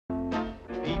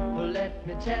let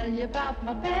me tell you about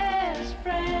my best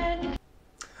friend.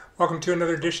 Welcome to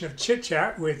another edition of Chit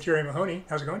Chat with Jerry Mahoney.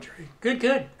 How's it going, Jerry? Good,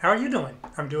 good. How are you doing?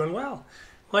 I'm doing well.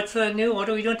 What's new? What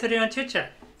are we doing today on Chit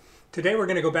Chat? Today we're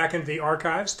going to go back into the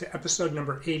archives to episode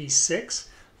number 86.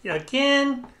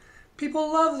 Again,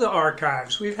 People love the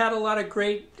archives. We've had a lot of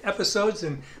great episodes,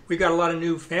 and we've got a lot of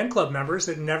new fan club members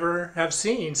that never have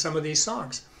seen some of these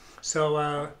songs.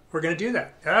 So we're going to do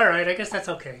that. all right, I guess that's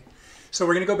okay. So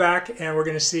we're going to go back and we're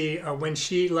going to see When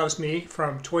She Loves Me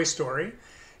from Toy Story.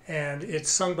 And it's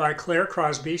sung by Claire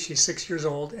Crosby. She's 6 years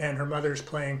old, and her mother's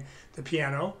playing the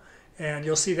piano. And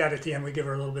you'll see that at the end. We give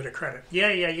her a little bit of credit. Yeah,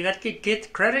 you got to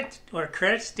get credit where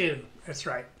credit's due. That's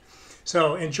right.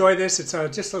 So enjoy this. It's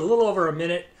just a little over a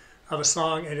minute of a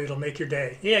song, and it'll make your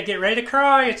day. Yeah, get ready to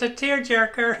cry. It's a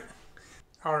tearjerker.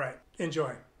 All right,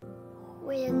 enjoy.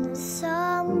 When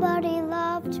somebody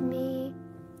loved me,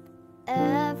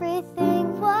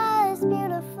 everything was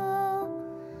beautiful.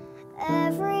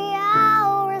 Every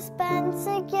hour spent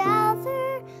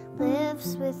together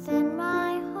lives within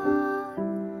my heart.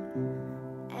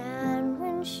 And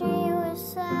when she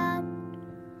was sad,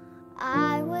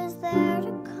 I was there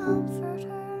to comfort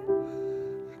her.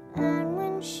 And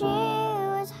when she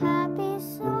was happy,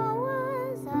 so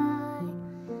was I.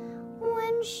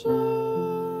 When she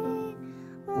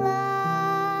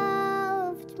loved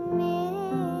me.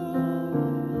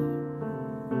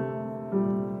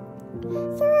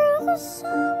 Through the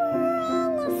summer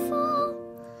and the fall,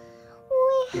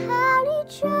 we had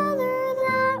each other,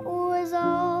 that was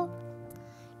all.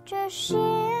 Just she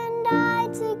and I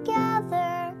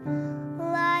together,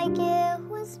 like it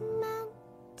was meant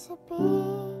to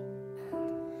be.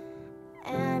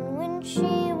 And when she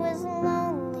was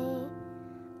lonely,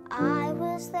 I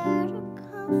was there to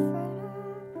comfort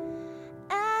her.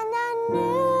 And I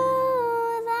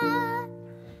knew that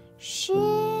she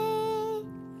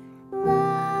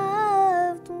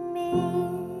loved me.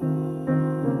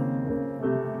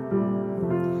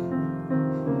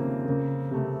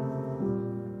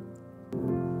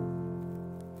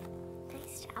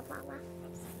 Nice job, Mama.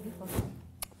 Beautiful.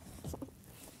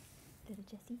 Little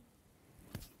Jessie.